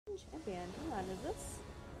Champion. Hang on, is this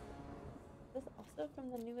also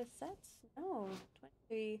from the newest set? No,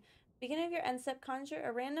 23. Beginning of your end step, conjure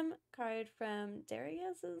a random card from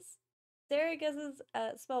Darius's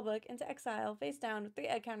spellbook into exile, face down with 3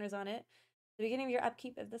 egg counters on it. At the beginning of your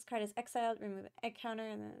upkeep, if this card is exiled, remove an egg counter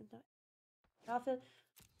and then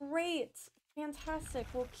great, fantastic.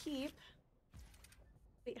 We'll keep.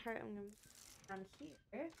 Sweetheart, I'm gonna put down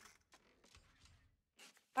here.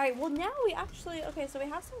 All right. Well, now we actually so we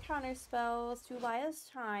have some counter spells to buy us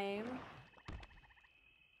time.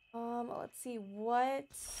 Let's see what.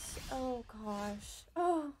 Oh gosh.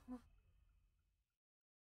 Oh.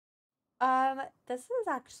 This is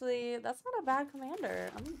actually, that's not a bad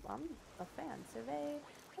commander. I'm a fan. Survey.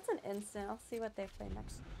 That's an instant. I'll see what they play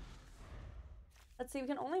next. Let's see. We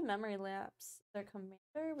can only memory lapse their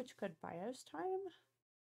commander, which could buy us time.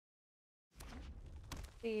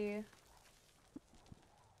 Let's see.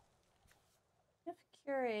 If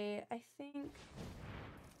Curate, I think.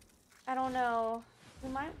 I don't know. We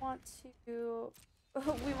might want to.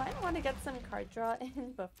 We might want to get some card draw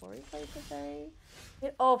in before we play Teferi.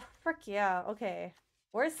 Oh, frick yeah. Okay.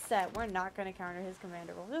 We're set. We're not going to counter his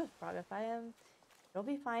commander. We'll just Frogify him. It'll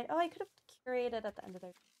be fine. Oh, I could have curated at the end of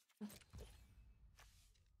their...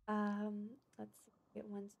 let's see. Get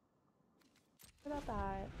one. What about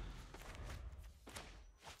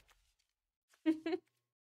that?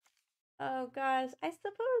 Oh, gosh. I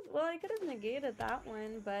suppose... Well, I could have negated that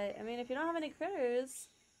one, but, I mean, if you don't have any critters...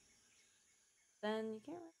 then you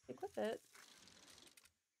can't really equip it.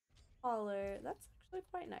 Collar, that's actually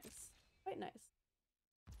quite nice. Quite nice.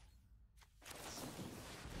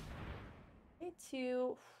 Okay,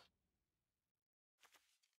 2.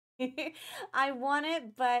 I want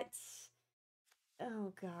it, but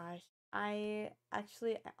oh gosh. I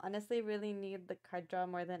honestly really need the card draw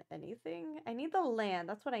more than anything. I need the land.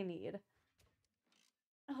 That's what I need.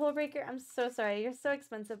 Hullbreaker, I'm so sorry. You're so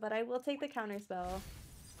expensive, but I will take the counter spell.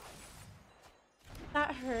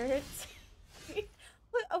 That hurts.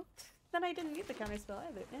 Oh, then I didn't need the counter spell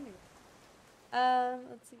either. Anyway.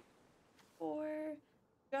 Let's see. 4.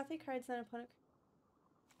 Draw 3 cards, then opponent.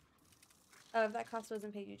 Oh, if that cost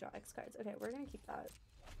wasn't paid, you draw X cards. Okay, we're gonna keep that.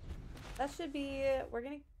 That should be. We're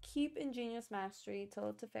gonna keep Ingenious Mastery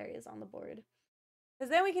till Teferi is on the board. Because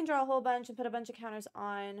then we can draw a whole bunch and put a bunch of counters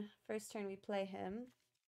on. First turn we play him.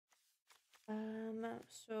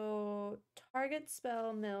 So target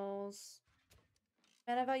spell mills.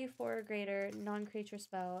 Mana value 4 or greater, non-creature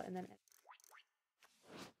spell, and then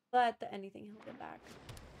but the anything he'll get back.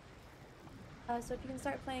 So if you can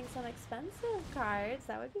start playing some expensive cards,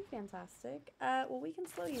 that would be fantastic. Well, we can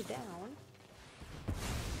slow you down.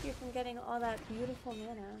 Keep you from getting all that beautiful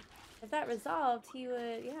mana. If that resolved, he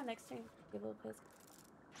would, yeah, next turn be able to play.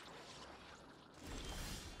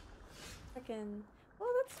 Frickin'. Well,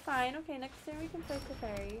 that's fine. Okay, next turn we can play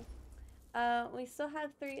Teferi. We still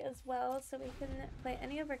have 3 as well, so we can play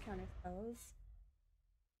any of our counter spells.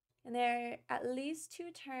 And they're at least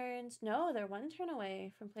 2 turns. No, they're 1 turn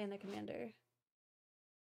away from playing the commander.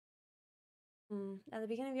 At the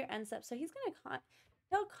beginning of your end step. So he's gonna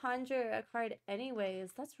he'll conjure a card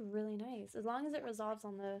anyways. That's really nice. As long as it resolves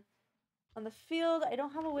on the field. I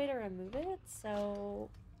don't have a way to remove it, so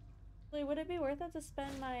really, would it be worth it to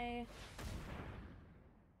spend my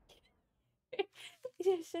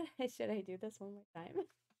should I do this one more time?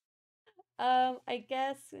 I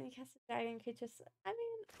guess when you cast a dragon could just, I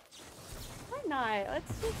mean, why not?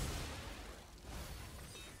 Let's just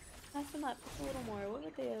mess them up just a little more. What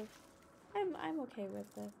would they have? I'm okay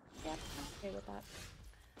with this. Yep, I'm okay with that.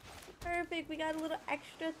 Perfect, we got a little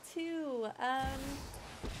extra too. I'm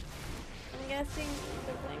guessing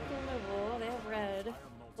they're playing removal. They have red.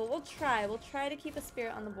 But we'll try to keep a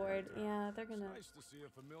spirit on the board. Yeah, they're gonna. Nice to see a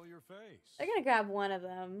familiar face. They're gonna grab one of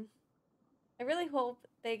them. I really hope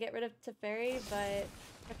they get rid of Teferi, but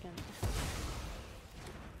frickin'.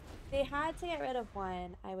 They had to get rid of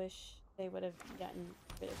one. I wish they would have gotten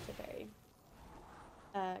rid of Teferi.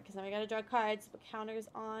 Because now we gotta draw cards, put counters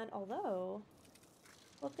on. Although,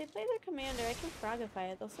 well, if they play their commander, I can Frogify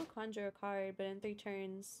it. They'll still conjure a card, but in 3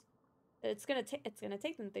 turns, it's gonna take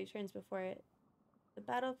them 3 turns before the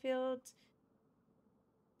battlefield.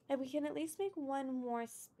 And we can at least make 1 more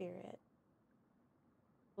spirit.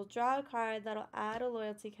 We'll draw a card that'll add a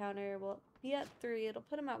loyalty counter. We'll be at 3. It'll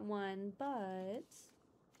put them at 1, but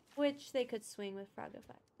which they could swing with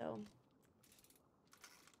Frogify. So.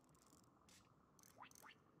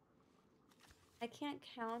 I can't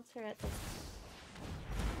counter at this.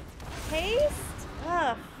 Haste?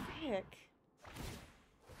 Oh, frick.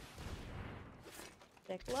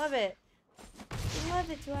 Sick. Love it. Love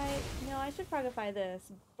it. No, I should Frogify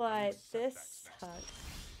this, but this sucks.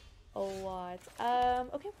 a lot.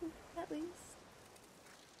 Okay, at least.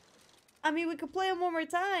 I mean, we could play him one more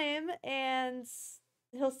time, and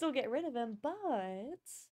he'll still get rid of him, but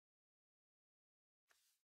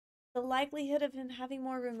the likelihood of him having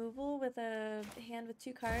more removal with a hand with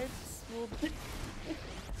 2 cards will...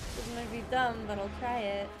 This might be dumb, but I'll try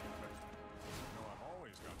it. I've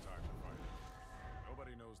always got time to fight.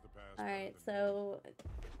 Nobody knows the past. Alright, so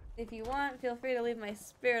if you want, feel free to leave my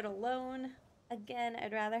spirit alone. Again,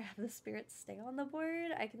 I'd rather have the spirit stay on the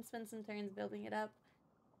board. I can spend some turns building it up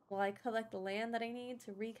while I collect the land that I need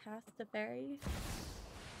to recast Teferi.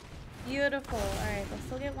 Beautiful. Alright, they'll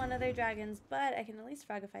still get one of their dragons, but I can at least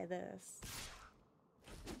Frogify this.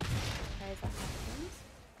 Surprised that happens.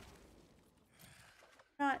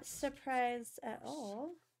 Not surprised at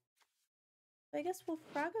all. So I guess we'll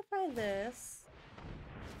Frogify this.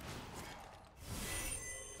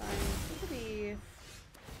 Fine. This could be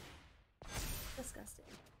disgusting.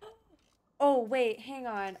 Oh, wait, hang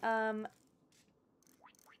on.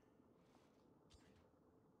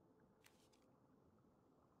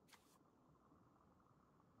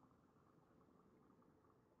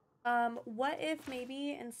 What if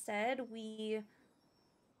maybe instead we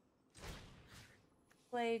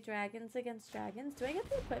play dragons against dragons? Do I get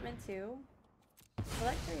the equipment too? Will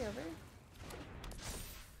that carry over?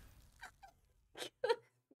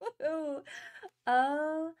 Whoa.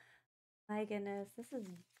 Oh my goodness, this is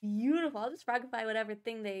beautiful. I'll just Frogify whatever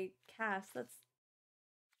thing they cast. That's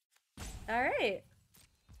alright.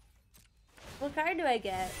 What card do I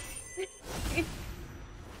get?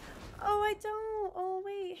 Oh, I don't. Oh,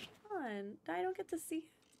 wait. Hang on. I don't get to see.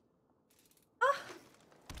 Oh,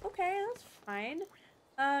 okay. That's fine.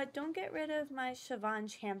 Don't get rid of my Siobhan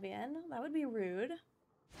champion. That would be rude.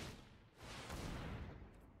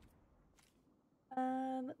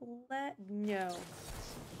 No.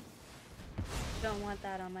 Don't want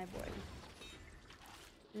that on my board.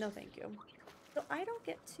 No, thank you. So I don't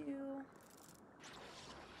get to...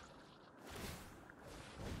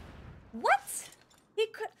 What? He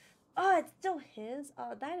could... Oh, it's still his?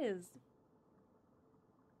 Oh, that is...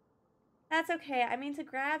 That's okay. I mean, to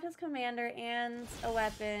grab his commander and a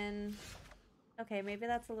weapon... Okay, maybe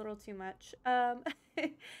that's a little too much.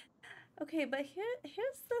 Okay, but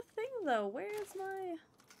here's the thing, though. Where are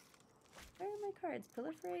my cards?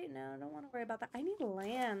 Proliferate? No, I don't want to worry about that. I need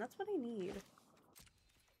land. That's what I need.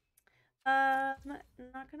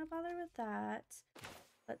 Not gonna bother with that.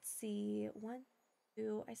 Let's see. 1,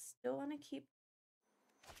 2. I still want to keep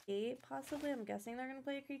 8, possibly. I'm guessing they're gonna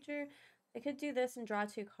play a creature. I could do this and draw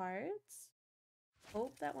 2 cards.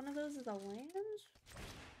 Hope that one of those is a land.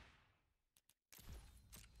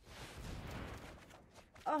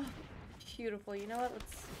 Oh, beautiful. You know what?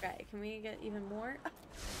 Let's try. Can we get even more?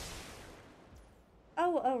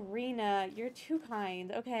 Oh, Arena. You're too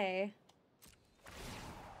kind. Okay.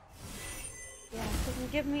 Yeah, so can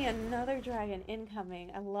give me another dragon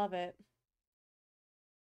incoming. I love it.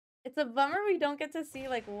 It's a bummer we don't get to see,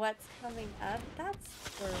 like, what's coming up. That's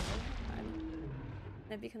horrible.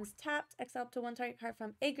 And it becomes tapped. Exile up to 1 target card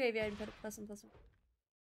from a graveyard and put a +1/+1.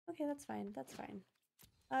 Okay, that's fine. That's fine.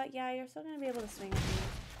 Yeah, you're still gonna be able to swing at me.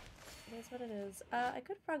 It is what it is. I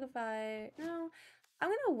could Frogify. No, I'm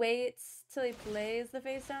gonna wait till he plays the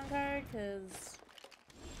face down card, because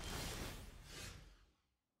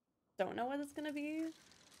don't know what it's gonna be.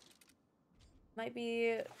 Might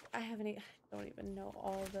be I don't even know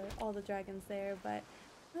all the dragons there, but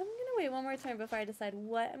I'm gonna wait one more turn before I decide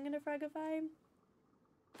what I'm gonna Frogify.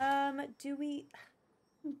 Do we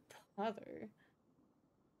bother?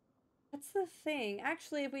 That's the thing.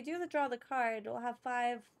 Actually, if we do draw the card, we'll have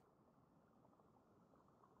 5.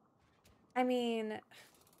 I mean,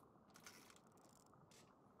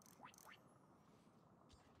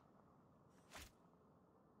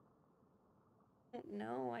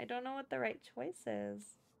 no, I don't know what the right choice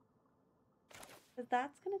is. Because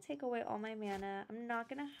that's going to take away all my mana. I'm not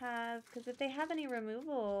going to have, because if they have any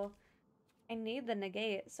removal, I need the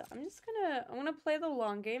negate. So I'm just going to, I'm going to play the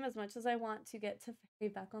long game as much as I want to get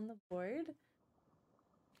Teferi back on the board.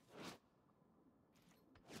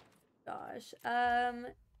 Gosh.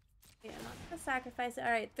 Yeah, I'm not going to sacrifice it.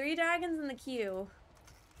 Alright, 3 dragons in the queue.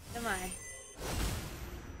 Come on.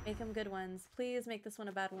 Make them good ones. Please make this one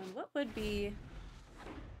a bad one. What would be...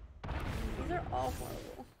 These are all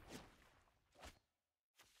horrible.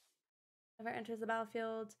 Never enters the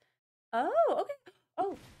battlefield. Oh, okay.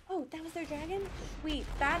 Oh, that was their dragon? Sweet.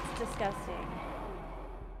 That's disgusting.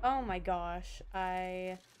 Oh my gosh.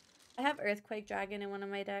 I have Earthquake Dragon in one of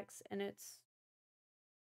my decks, and it's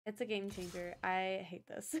a game changer. I hate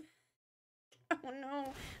this. Oh no.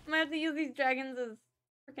 I'm gonna have to use these dragons as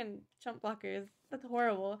freaking chump blockers. That's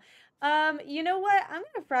horrible. You know what? I'm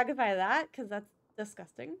gonna Frogify that because that's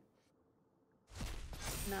disgusting.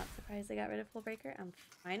 Not surprised they got rid of Full Breaker. I'm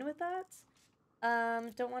fine with that.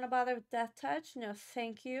 Don't want to bother with Death Touch. No,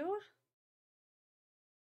 thank you.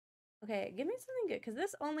 Okay, give me something good because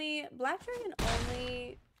this only Black Dragon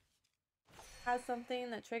only has something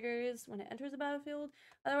that triggers when it enters the battlefield.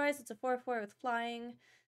 Otherwise, it's a 4/4 with flying.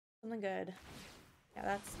 Something good. Yeah,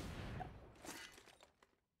 that's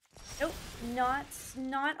nope.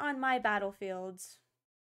 Not on my battlefield.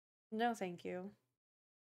 No, thank you.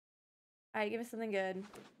 All right, give me something good.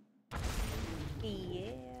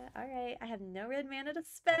 Yeah. All right. I have no red mana to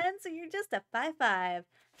spend, so you're just a 5/5.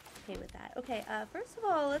 Okay with that. Okay. First of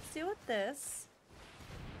all, let's deal with this.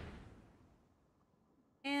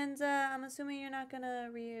 And I'm assuming you're not gonna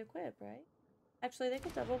re-equip, right? Actually, they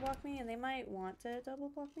could double block me, and they might want to double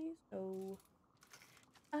block me. So,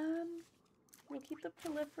 we'll keep the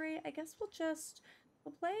proliferate. I guess we'll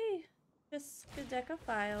play just Decklist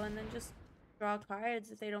and then just draw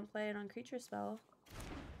cards if they don't play it on creature spell.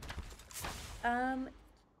 Because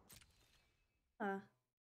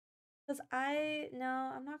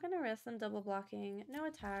no, I'm not gonna risk them double blocking. No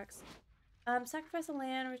attacks. Sacrifice a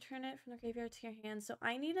land, return it from the graveyard to your hand. So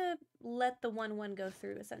I need to let the 1/1 go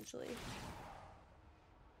through, essentially.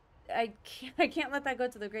 I can't let that go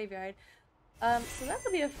to the graveyard. So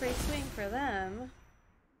that'll be a free swing for them.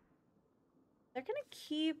 They're gonna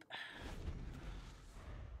keep...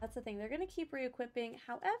 That's the thing, they're gonna keep re-equipping.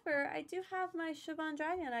 However, I do have my Siobhan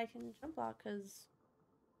Dragon I can jump block, because...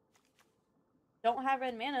 Don't have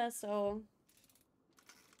red mana, so...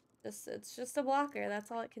 It's just a blocker,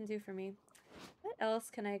 that's all it can do for me. What else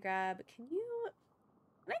can I grab? Can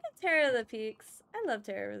I get Terror of the Peaks? I love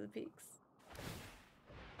Terror of the Peaks.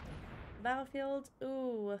 Battlefield,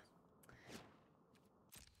 ooh.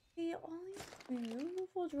 See, all these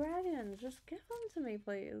beautiful dragons. Just give them to me,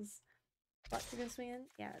 please. What, you're gonna swing in?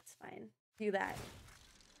 Yeah, it's fine. Do that.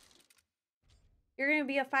 You're gonna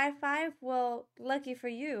be a 5/5? Well, lucky for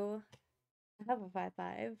you. I have a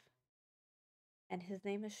 5/5. And his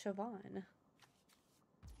name is Siobhan.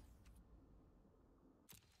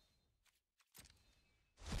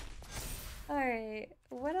 Alright,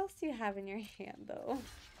 what else do you have in your hand, though?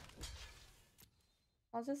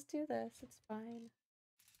 I'll just do this, it's fine.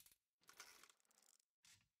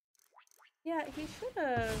 Yeah, he should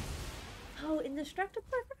have. Oh,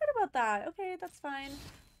 indestructible. I forgot about that. Okay, that's fine.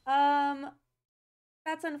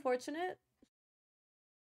 That's unfortunate.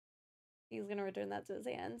 He's gonna return that to his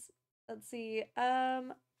hands. Let's see.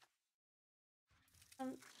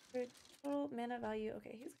 For total mana value.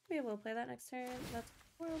 Okay, he's gonna be able to play that next turn. That's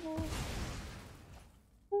horrible.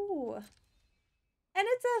 Ooh. And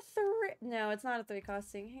it's a 3. No, it's not a 3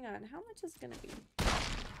 costing. Hang on. How much is it gonna be?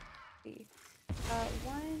 Let's see.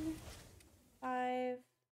 1, 5,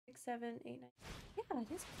 6, 7, 8, 9. Yeah,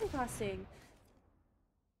 it is 3 costing.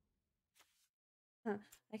 Huh.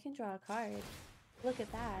 I can draw a card. Look at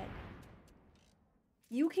that.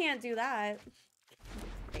 You can't do that.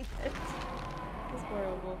 It's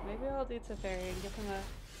horrible. Maybe I'll do Teferi and give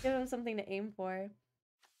him something to aim for.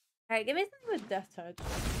 Alright, give me something with Death Touch. Oh my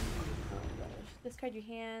gosh. Discard your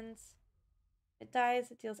hands. It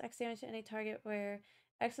dies. It deals X damage to any target where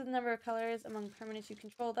X is the number of colors among permanents you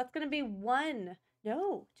control. That's gonna be 1.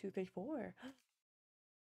 No, 2, 3, 4.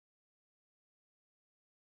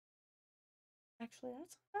 Actually,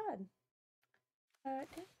 that's not bad.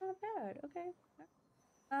 It's not bad. Okay.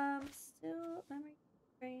 Still memory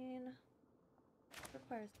brain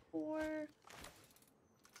requires 4.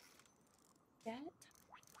 Yet.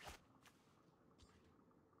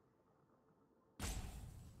 I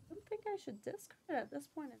don't think I should discard it at this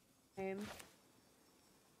point in time.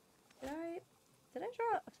 Did I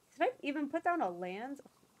draw? Did I even put down a land?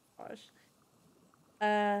 Oh gosh.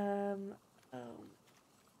 Oh.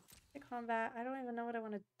 The combat. I don't even know what I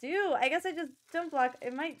want to do. I guess I just don't block.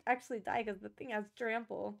 It might actually die because the thing has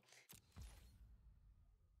trample.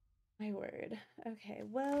 My word. Okay,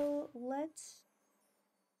 well, let's...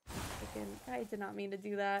 I did not mean to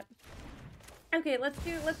do that. Okay, let's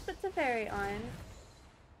put Teferi on.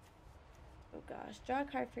 Oh gosh, draw a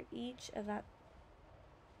card for each of that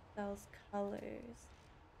spell's colors.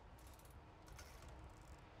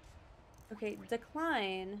 Okay,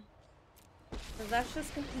 decline. So that's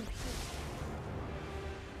just gonna be...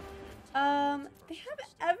 They have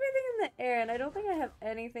everything in the air, and I don't think I have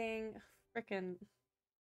anything frickin'...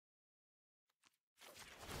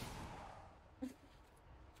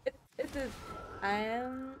 This is... I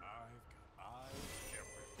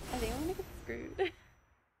think I'm gonna get screwed.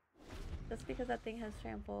 Just because that thing has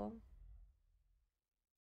trample.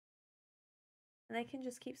 And they can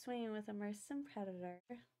just keep swinging with a Merciless Predator.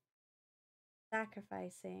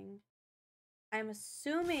 Sacrificing. I'm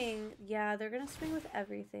assuming, yeah, they're going to swing with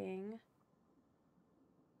everything.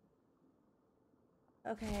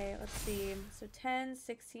 Okay, let's see. So 10,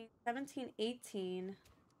 16, 17, 18.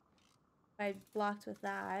 I blocked with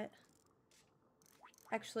that.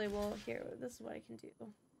 Actually, well, here, this is what I can do.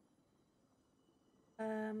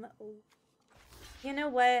 You know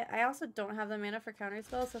what? I also don't have the mana for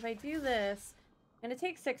counterspell, so if I do this, I'm gonna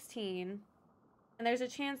take 16, and there's a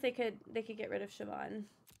chance they could get rid of Siobhan.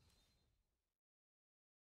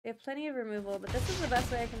 They have plenty of removal, but this is the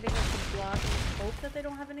best way I can think of to block and hope that they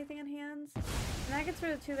don't have anything in hands. And that gets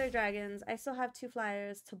rid of 2 of their dragons. I still have 2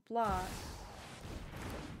 flyers to block.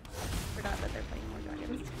 Forgot that they're playing more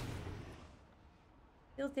dragons.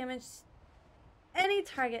 Deals damage any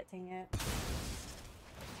target. Dang it.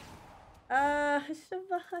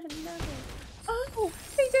 Siobhan, no. Oh,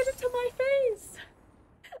 they did it to my face!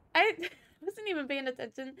 I wasn't even paying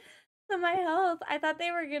attention to my health. I thought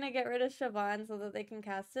they were gonna get rid of Siobhan so that they can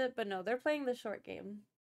cast it, but no, they're playing the short game.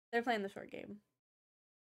 They're playing the short game.